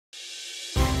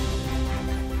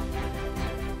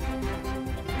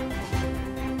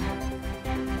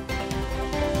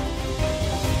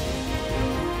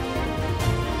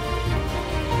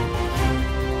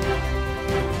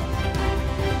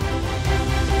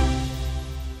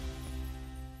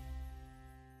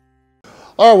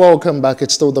All right, welcome back.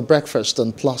 It's still The Breakfast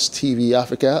on Plus TV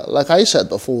Africa. Like I said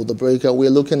before the break, we're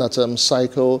looking at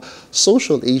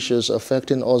psycho-social issues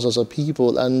affecting us as a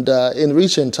people. And in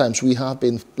recent times, we have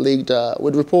been plagued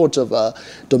with reports of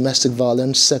domestic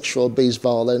violence, sexual-based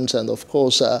violence, and of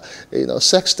course,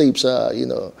 sex tapes,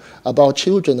 about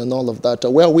children and all of that.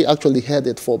 Where are we actually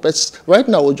headed for? But right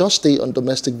now, we'll just stay on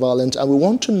domestic violence, and we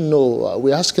want to know,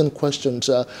 we're asking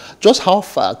questions, just how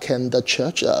far can the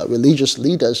church, religious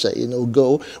leaders,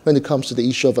 go when it comes to the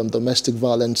issue of domestic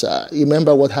violence. You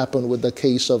remember what happened with the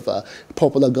case of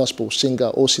popular gospel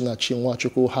singer Osina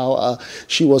Chinwachukwu, how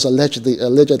she was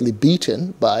allegedly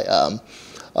beaten by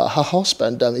her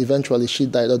husband, and eventually she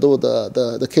died, although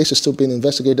the case is still being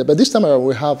investigated. But this time around,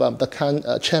 we have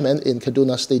the chairman in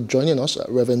Kaduna State joining us,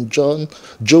 Reverend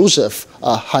Joseph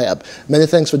Hayab. Many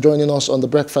thanks for joining us on The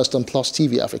Breakfast on Plus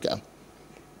TV Africa.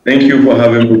 Thank you for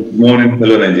having me. Good morning,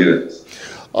 fellow Nigerians.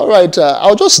 All right,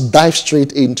 I'll just dive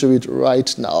straight into it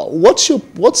right now. What's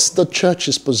the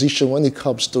church's position when it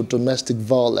comes to domestic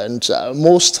violence?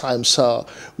 Most times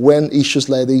when issues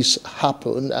like this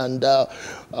happen, and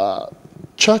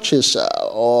churches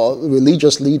or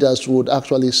religious leaders would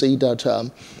actually say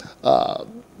that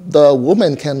the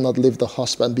woman cannot leave the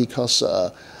husband because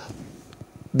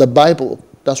the Bible,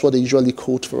 that's what they usually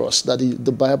quote for us, that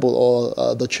the Bible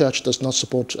or the church does not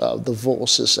support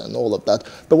divorces and all of that.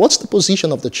 But what's the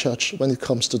position of the church when it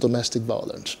comes to domestic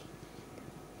violence?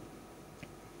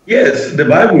 Yes, the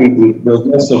Bible does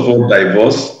not support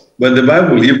divorce, but the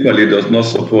Bible equally does not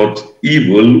support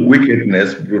evil,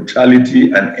 wickedness,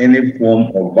 brutality, and any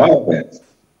form of violence.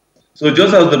 So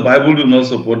just as the Bible does not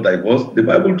support divorce, the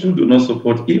Bible too does not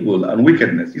support evil and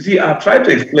wickedness. You see, I've tried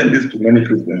to explain this to many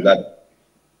Christians, that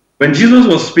when Jesus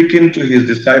was speaking to his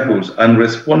disciples and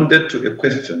responded to a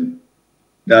question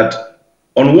that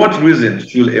on what reason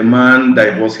should a man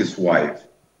divorce his wife?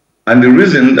 And the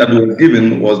reason that was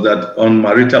given was that on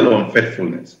marital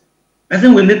unfaithfulness. I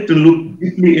think we need to look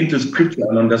deeply into scripture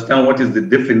and understand what is the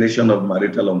definition of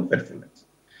marital unfaithfulness.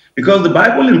 Because the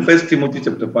Bible in 1 Timothy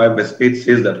chapter 5 verse 8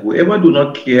 says that whoever do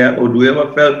not care or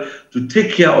whoever fail to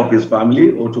take care of his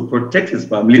family or to protect his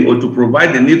family or to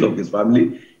provide the needs of his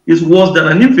family is worse than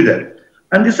an infidel.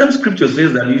 And the same scripture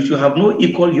says that you should have no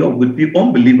equal yoke with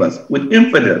unbelievers, with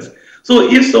infidels. So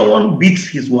if someone beats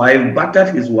his wife,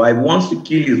 battered his wife, wants to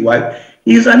kill his wife,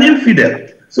 he is an infidel.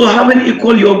 So having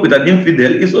equal yoke with an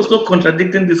infidel is also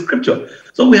contradicting the scripture.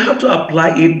 So we have to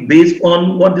apply it based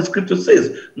on what the scripture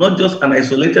says, not just an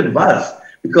isolated verse.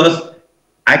 Because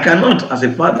I cannot, as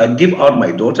a father, give out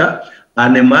my daughter,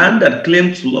 and a man that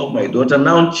claims to love my daughter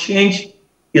now change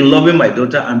in loving my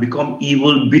daughter and become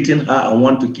evil, beating her and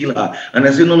want to kill her. And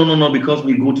I say, no, because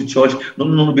we go to church.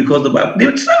 No, because the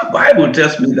Bible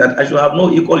tells me that I should have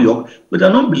no equal yoke with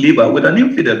an unbeliever, with an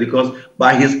infidel, because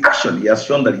by his action, he has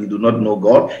shown that he do not know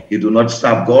God, he do not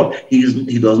serve God, he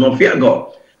does not fear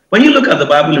God. When you look at the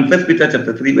Bible in 1 Peter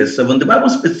chapter 3, verse 7, the Bible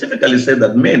specifically says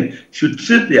that men should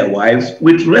treat their wives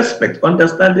with respect,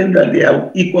 understanding that they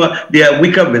are equal, they are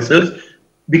weaker vessels,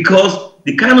 because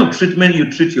the kind of treatment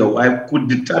you treat your wife could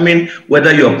determine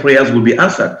whether your prayers will be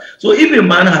answered. So if a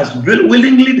man has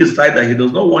willingly decided that he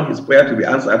does not want his prayer to be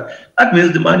answered, that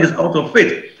means the man is out of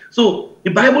faith. So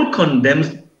the Bible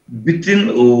condemns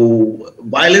beating or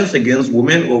violence against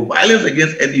women or violence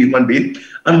against any human being,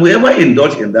 and whoever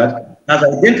indulges in that has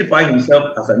identified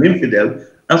himself as an infidel,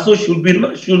 and so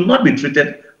should not be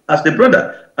treated as a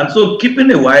brother. And so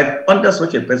keeping a wife under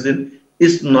such a person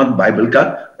is not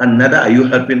biblical, and neither are you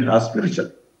helping her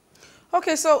spiritually.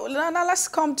 Okay, so now let's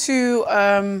come to,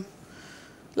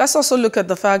 let's also look at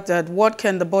the fact that what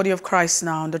can the body of Christ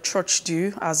now, the church,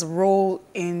 do as a role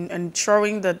in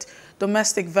ensuring that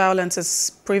domestic violence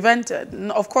is prevented?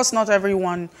 Of course, not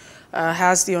everyone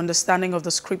has the understanding of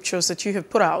the scriptures that you have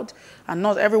put out, and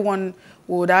not everyone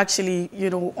would actually,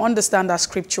 understand that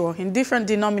scripture in different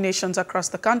denominations across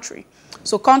the country.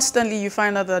 So constantly you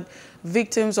find out that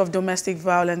victims of domestic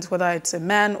violence, whether it's a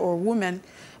man or a woman,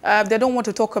 they don't want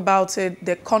to talk about it.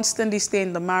 They constantly stay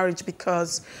in the marriage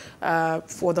because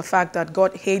for the fact that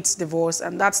God hates divorce,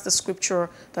 and that's the scripture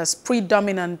that's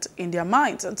predominant in their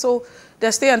minds. And so they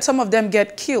stay, and some of them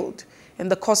get killed in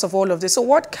the course of all of this. So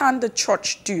what can the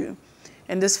church do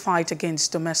in this fight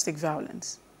against domestic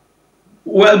violence?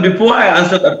 Well, before I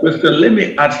answer that question, let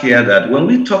me add here that when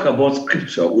we talk about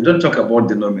scripture, we don't talk about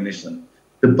denomination.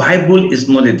 The Bible is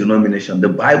not a denomination. The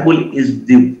Bible is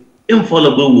the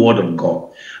infallible word of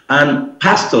God. And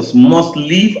pastors must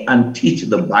live and teach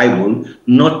the Bible,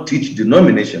 not teach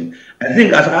denomination. I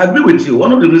think, as I agree with you,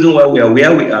 one of the reasons why we are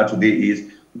where we are today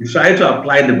is we try to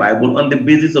apply the Bible on the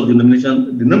basis of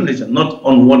denomination, not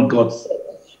on what God said.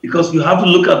 Because you have to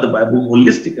look at the Bible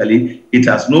holistically. It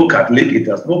has no Catholic, it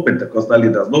has no Pentecostal,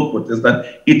 it has no Protestant.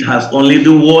 It has only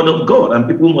the Word of God. And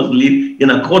people must live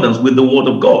in accordance with the Word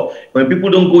of God. When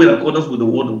people don't go in accordance with the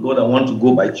Word of God and want to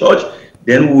go by church,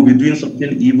 then we'll be doing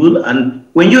something evil. And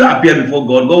when you appear before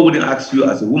God, God wouldn't ask you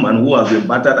as a woman who has been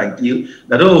battered and killed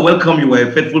that, oh, welcome, you are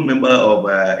a faithful member of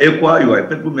Equa, you are a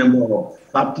faithful member of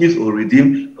Baptist or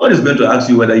Redeemed. God is going to ask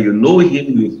you whether you know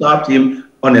him, you served him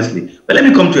honestly. But let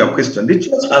me come to your question. The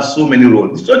church has so many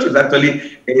roles. The church is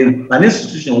actually an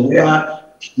institution where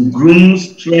it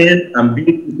grooms, trains, and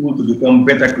builds people to become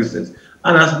better Christians.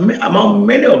 And as among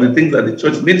many of the things that the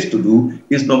church needs to do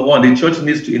is, number one, the church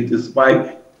needs to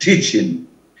intensify teaching.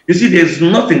 You see, there's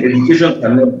nothing education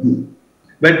cannot do.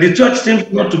 But the church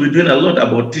seems not to be doing a lot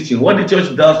about teaching. What the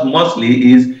church does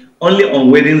mostly is only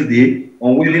on wedding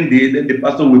day, then the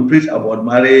pastor will preach about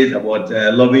marriage, about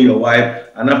loving your wife.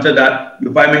 And after that,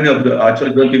 you find many of our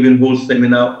church don't even hold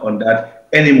seminar on that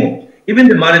anymore. Even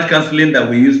the marriage counseling that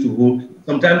we used to hold,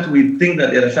 sometimes we think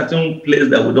that there are certain places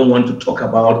that we don't want to talk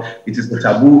about. It is a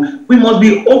taboo. We must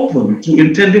be open to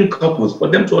intending couples for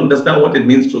them to understand what it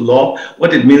means to love,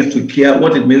 what it means to care,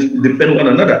 what it means to defend one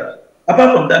another.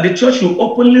 Apart from that, the church should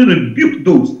openly rebuke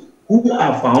those who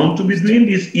are found to be doing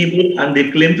this evil and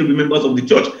they claim to be members of the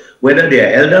church, whether they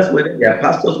are elders, whether they are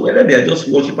pastors, whether they are just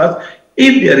worshippers.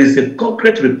 If there is a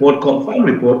concrete report, confirmed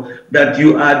report that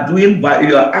you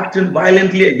are acting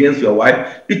violently against your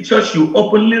wife, the church should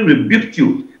openly rebuke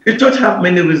you. The church have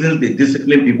many reasons they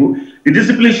discipline people. The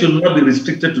discipline should not be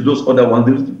restricted to those other ones.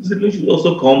 The discipline should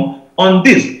also come on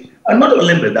this. And not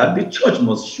only that, the church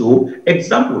must show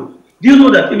example. Do you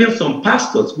know that even some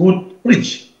pastors who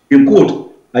preach in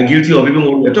court are guilty of even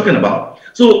what we're talking about?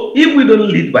 So if we don't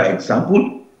lead by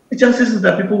example, the chances is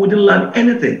that people wouldn't learn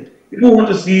anything. People want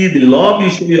to see the love you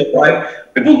show your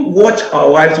wife. People watch our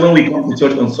wives when we come to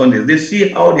church on Sundays. They see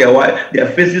how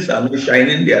their faces are not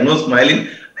shining, they are not smiling,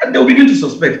 and they'll begin to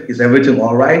suspect, is everything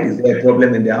all right? Is there a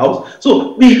problem in their house?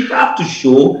 So we have to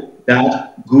show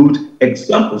that good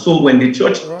example. So when the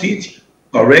church teach,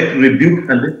 correct, rebuke,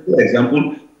 and give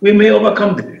example, we may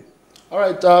overcome them. All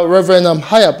right, Reverend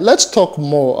Hayab, let's talk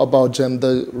more about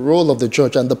the role of the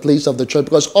church and the place of the church,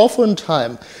 because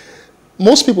oftentimes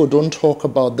most people don't talk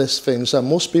about these things.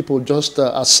 Most people just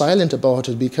are silent about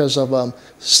it because of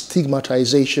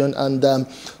stigmatization, and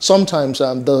sometimes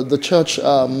the church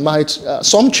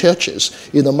some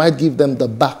churches, might give them the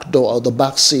back door or the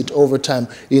back seat over time.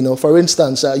 For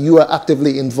instance, you are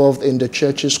actively involved in the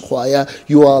church's choir.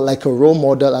 You are like a role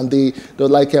model, and they're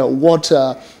like,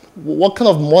 what kind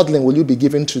of modeling will you be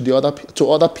giving to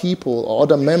other people or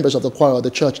other members of the choir or the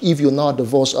church if you're not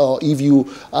divorced, or if you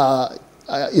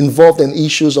involved in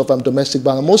issues of domestic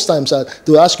violence? Most times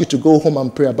they'll ask you to go home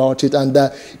and pray about it, and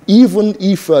even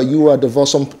if you are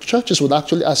divorced, some churches would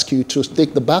actually ask you to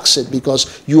take the back seat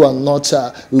because you are not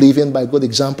living by good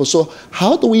example. So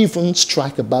how do we even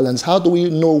strike a balance? How do we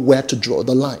know where to draw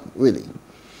the line, really?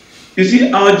 You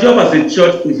see, our job as a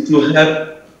church is to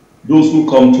help those who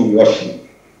come to worship,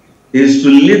 is to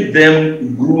let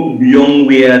them grow beyond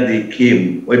where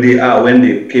they are when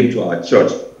they came to our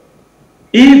church.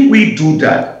 If we do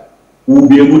that, we'll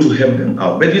be able to help them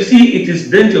out. But you see, it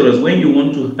is dangerous when you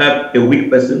want to help a weak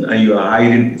person and you are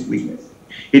hiding his weakness.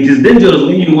 It is dangerous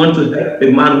when you want to help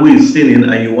a man who is sinning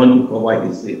and you want to cover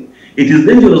his sin. It is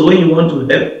dangerous when you want to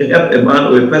help a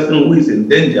man or a person who is in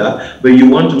danger, but you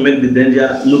want to make the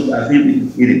danger look as if it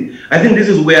is hidden. I think this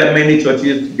is where many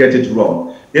churches get it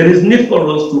wrong. There is need for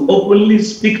us to openly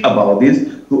speak about this,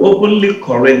 to openly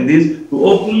correct this, to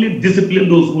openly discipline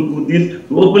those who do this,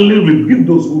 to openly rebuke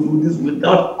those who do this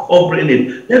without covering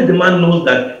it. Let the man know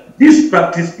that this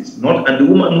practice is not, and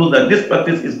the woman knows that this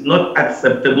practice is not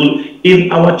acceptable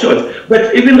in our church.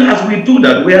 But even as we do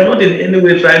that, we are not in any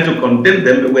way trying to condemn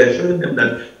them, but we are showing them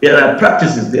that there are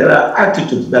practices, there are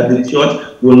attitudes that the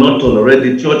church will not tolerate,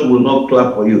 the church will not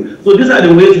clap for you. So these are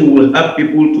the ways we will have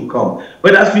people to come.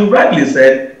 But as you rightly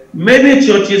said, many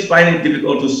churches find it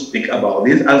difficult to speak about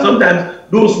this, and sometimes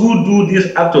those who do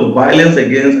this act of violence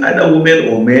against either women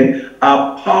or men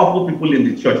are powerful people in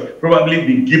the church, probably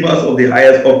the givers of the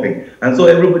highest offering. And so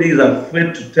everybody is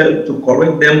afraid to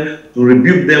correct them, to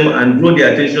rebuke them, and draw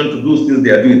their attention to those things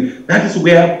they are doing. That is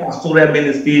where pastoral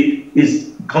ministry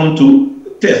is come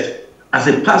to test. As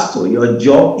a pastor, your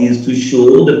job is to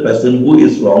show the person who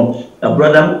is wrong,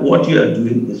 brother, what you are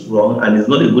doing is wrong, and it's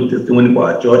not a good testimony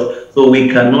for our church, so we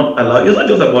cannot allow. It's not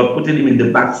just about putting him in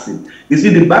the back seat. You see,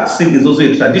 the back seat is also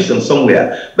a tradition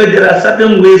somewhere, but there are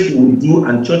certain ways you will do,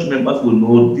 and church members will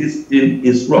know this thing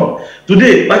is wrong.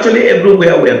 Today, actually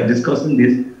everywhere we are discussing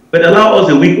this, But allow us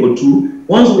a week or two.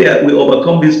 Once we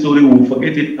overcome this story, we will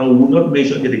forget it and we will not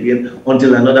mention it again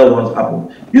until another one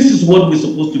happens. This is what we're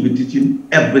supposed to be teaching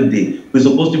every day. We're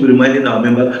supposed to be reminding our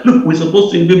members. Look, we're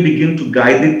supposed to even begin to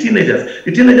guide the teenagers.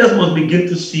 The teenagers must begin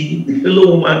to see the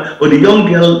fellow woman or the young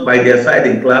girl by their side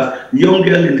in class, the young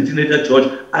girl in the teenager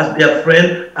church, as their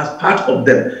friend, as part of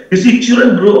them. You see,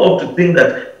 children grow up to think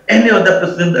that any other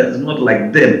person that is not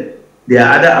like them, they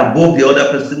are either above the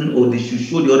other person or they should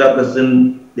show the other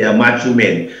person they are macho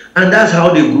men. And that's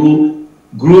how they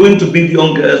growing to beat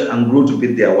young girls and grow to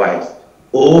beat their wives.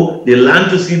 Or they learn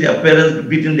to see their parents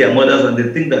beating their mothers and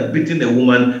they think that beating a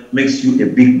woman makes you a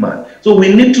big man. So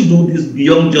we need to do this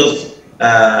beyond just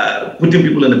putting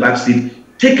people in the back seat.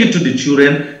 Take it to the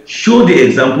children, show the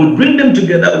example, bring them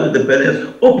together with the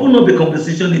parents, open up a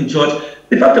conversation in church.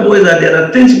 The fact about it is that there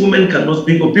are things women cannot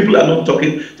speak or people are not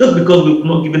talking just because we've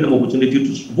not given them opportunity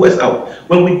to voice out.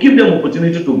 When we give them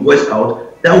opportunity to voice out,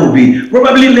 that will be,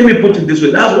 probably, let me put it this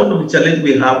way, that's one of the challenges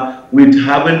we have with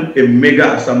having a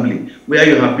mega assembly, where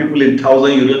you have people in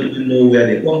thousands, you don't even know where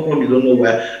they come from, you don't know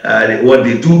where what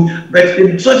they do. But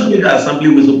in such mega assembly,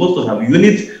 we're supposed to have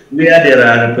units where there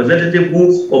are representative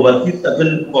who oversee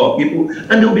certain people,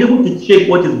 and they'll be able to check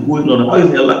what is going on, how is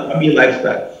their family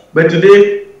lifestyle. But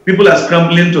today, people are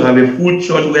scrambling to have a full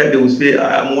church where they will say,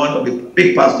 I'm one of the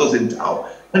big pastors in town.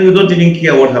 And you don't even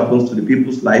care what happens to the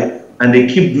people's life. And they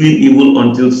keep doing evil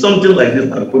until something like this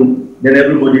happens. Then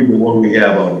everybody in the world will hear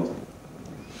about it.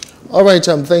 All right,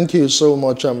 thank you so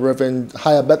much, Reverend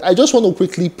Hayab. But I just want to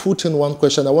quickly put in one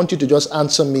question. I want you to just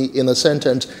answer me in a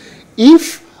sentence.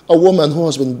 If a woman who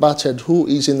has been battered, who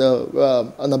is in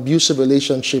an abusive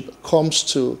relationship, comes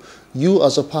to you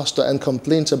as a pastor and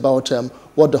complains about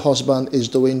what the husband is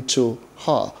doing to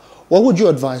her, what would you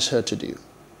advise her to do?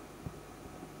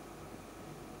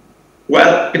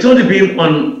 Well, it all depends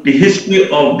on the history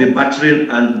of the battering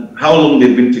and how long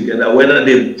they've been together, whether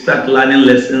they start learning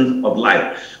lessons of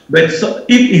life. But so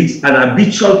if it's an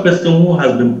habitual person who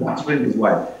has been battering his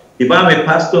wife, if I'm a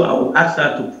pastor, I would ask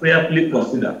her to prayerfully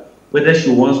consider whether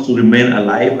she wants to remain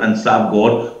alive and serve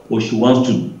God or she wants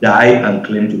to die and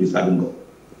claim to be serving God.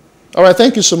 All right,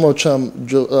 thank you so much,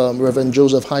 Reverend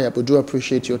Joseph Hayab. We do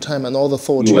appreciate your time and all the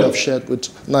thoughts you have shared with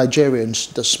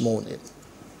Nigerians this morning.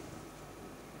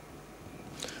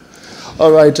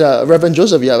 All right, Reverend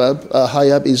Joseph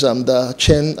Hayab is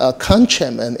the CAN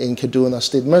chairman in Kaduna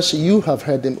State. Mercy, you have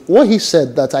heard him. What he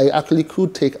said that I actually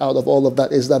could take out of all of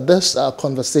that is that this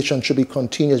conversation should be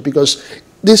continuous, because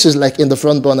this is like in the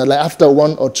front burner. Like after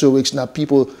 1 or 2 weeks now,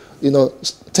 people,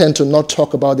 tend to not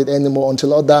talk about it anymore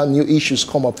until other new issues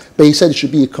come up. But he said it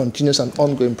should be a continuous and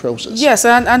ongoing process. Yes,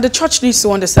 and the church needs to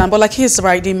understand. But like he's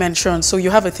rightly mentioned, so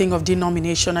you have a thing of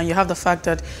denomination, and you have the fact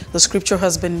that the scripture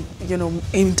has been,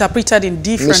 interpreted in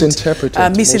different...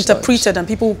 Misinterpreted, and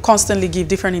people constantly give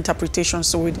different interpretations.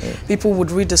 So people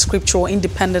would read the scripture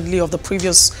independently of the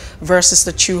previous verses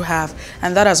that you have.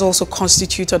 And that has also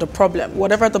constituted a problem.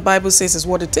 Whatever the Bible says is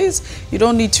what it is. You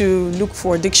don't need to look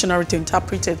for a dictionary to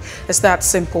interpret it. It's that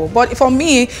simple. But for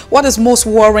me, what is most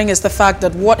worrying is the fact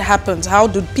that what happens, how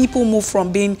do people move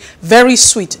from being very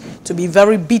sweet to be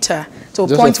very bitter, to a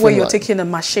point where you're taking a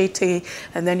machete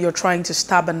and then you're trying to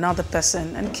stab another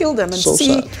person and kill them,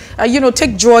 and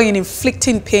take joy in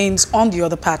inflicting pains on the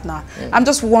other partner. I'm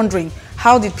just wondering,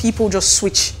 how did people just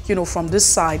switch, from this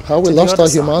side to the other side? How we lost our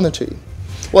humanity.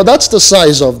 Well, that's the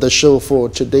size of the show for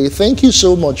today. Thank you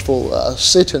so much for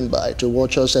sitting by to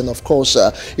watch us. And of course,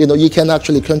 you can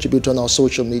actually contribute on our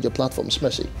social media platforms.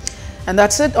 Mercy. And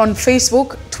that's it on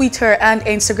Facebook, Twitter, and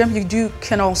Instagram. You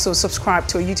can also subscribe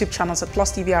to our YouTube channels at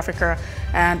Plus TV Africa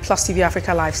and Plus TV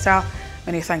Africa Lifestyle.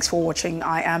 Many thanks for watching.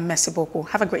 I am Mercy Boko.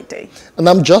 Have a great day. And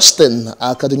I'm Justin.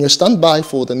 Kaduna, stand by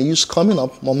for the news coming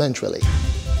up momentarily.